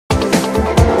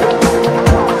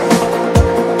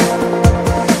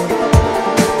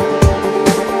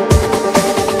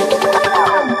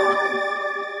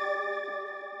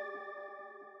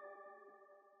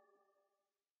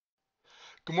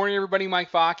Good morning, everybody.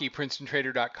 Mike Vacchi,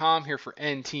 Princetontrader.com, here for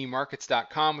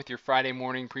ntmarkets.com with your Friday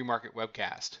morning pre-market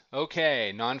webcast.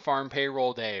 Okay, non-farm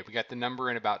payroll day. We got the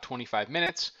number in about 25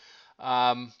 minutes.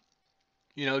 Don't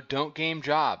game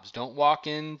jobs. Don't walk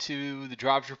into the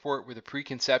jobs report with a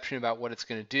preconception about what it's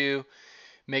going to do.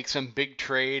 Make some big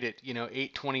trade at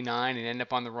 8:29 and end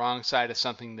up on the wrong side of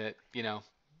something that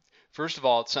first of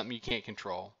all, it's something you can't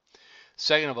control.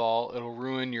 Second of all, it'll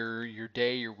ruin your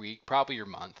day, your week, probably your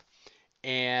month.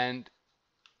 And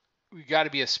we got to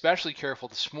be especially careful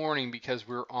this morning because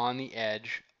we're on the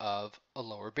edge of a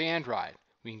lower band ride.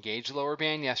 We engaged the lower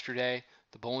band yesterday.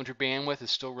 The Bollinger Bandwidth is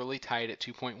still really tight at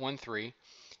 2.13,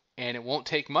 and it won't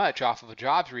take much off of a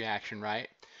jobs reaction, right,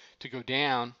 to go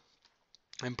down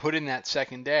and put in that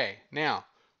second day. Now,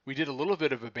 we did a little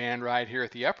bit of a band ride here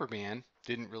at the upper band,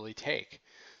 didn't really take.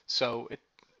 So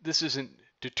this isn't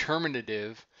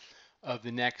determinative of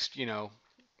the next,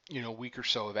 week or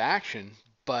so of action,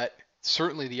 but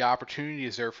certainly the opportunity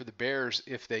is there for the bears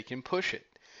if they can push it.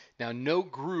 Now, no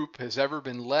group has ever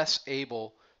been less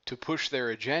able to push their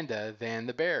agenda than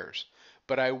the bears.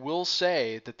 But I will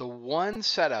say that the one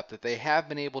setup that they have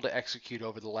been able to execute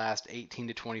over the last 18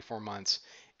 to 24 months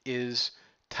is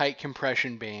tight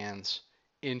compression bands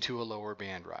into a lower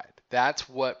band ride. That's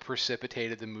what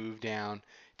precipitated the move down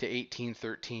to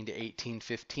 1813 to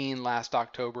 1815 last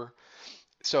October.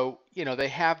 So, they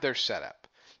have their setup.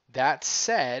 That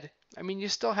said, you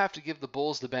still have to give the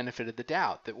bulls the benefit of the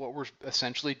doubt that what we're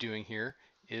essentially doing here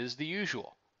is the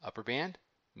usual. Upper band,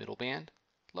 middle band,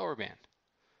 lower band.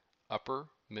 Upper,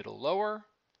 middle, lower,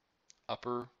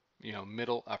 upper,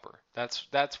 middle, upper.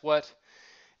 That's what,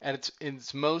 at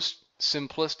its most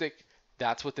simplistic,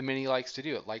 that's what the mini likes to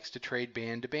do. It likes to trade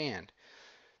band to band.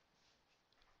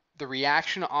 The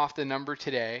reaction off the number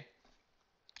today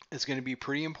is going to be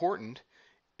pretty important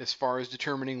as far as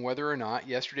determining whether or not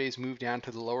yesterday's move down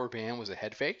to the lower band was a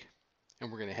head fake,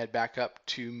 and we're going to head back up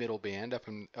to middle band up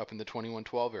in the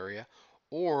 2112 area,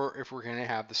 or if we're going to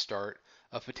have the start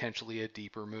of potentially a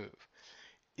deeper move.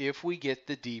 If we get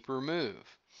the deeper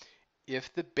move,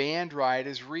 if the band ride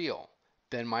is real,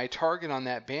 then my target on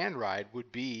that band ride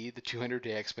would be the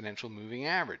 200-day exponential moving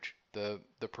average, the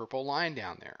purple line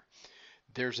down there.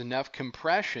 There's enough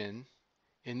compression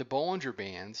in the Bollinger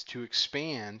Bands to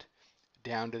expand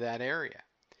down to that area.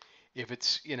 If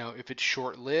it's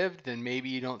short-lived, then maybe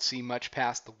you don't see much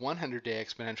past the 100-day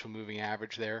exponential moving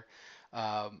average there,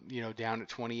 down at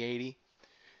 2080.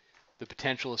 The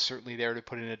potential is certainly there to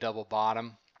put in a double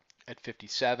bottom at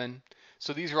 57.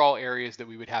 So these are all areas that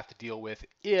we would have to deal with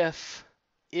if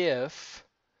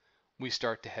we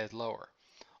start to head lower.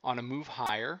 On a move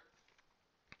higher,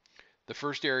 the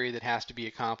first area that has to be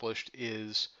accomplished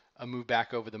is a move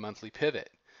back over the monthly pivot.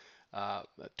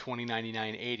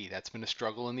 2099.80. That's been a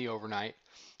struggle in the overnight.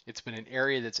 It's been an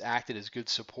area that's acted as good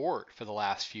support for the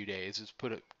last few days.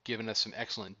 It's given us some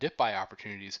excellent dip buy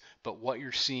opportunities. But what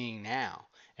you're seeing now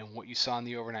and what you saw in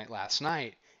the overnight last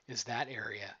night is that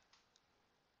area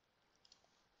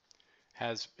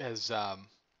has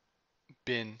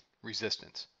been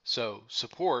resistance. So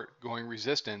support going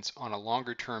resistance on a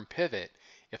longer term pivot,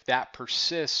 if that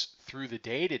persists through the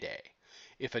day today,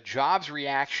 if a jobs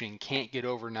reaction can't get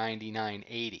over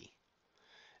 99.80,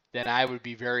 then I would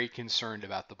be very concerned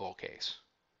about the bull case.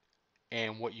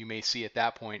 And what you may see at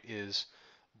that point is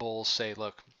bulls say,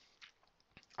 look,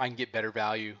 I can get better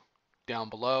value down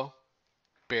below.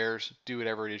 Bears, do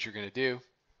whatever it is you're going to do.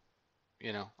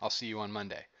 I'll see you on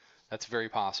Monday. That's very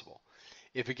possible.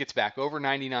 If it gets back over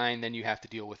 99, then you have to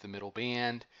deal with the middle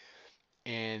band.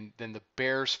 And then the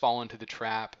bears fall into the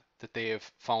trap that they have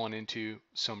fallen into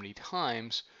so many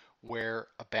times, where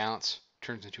a bounce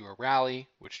turns into a rally,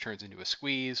 which turns into a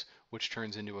squeeze, which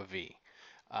turns into a V.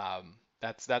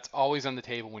 That's always on the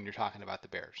table when you're talking about the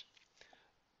bears.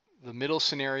 The middle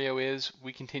scenario is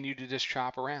we continue to just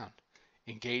chop around,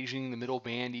 engaging the middle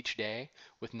band each day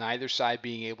with neither side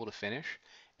being able to finish,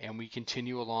 and we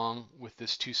continue along with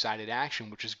this two-sided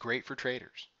action, which is great for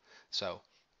traders. So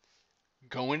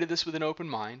go into this with an open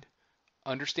mind,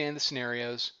 understand the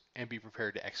scenarios, and be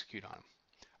prepared to execute on them.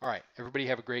 All right, everybody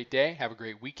have a great day. Have a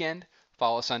great weekend.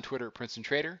 Follow us on Twitter at Princeton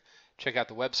Trader. Check out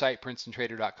the website,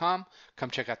 Princetontrader.com. Come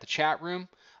check out the chat room.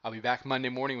 I'll be back Monday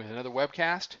morning with another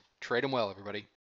webcast. Trade them well, everybody.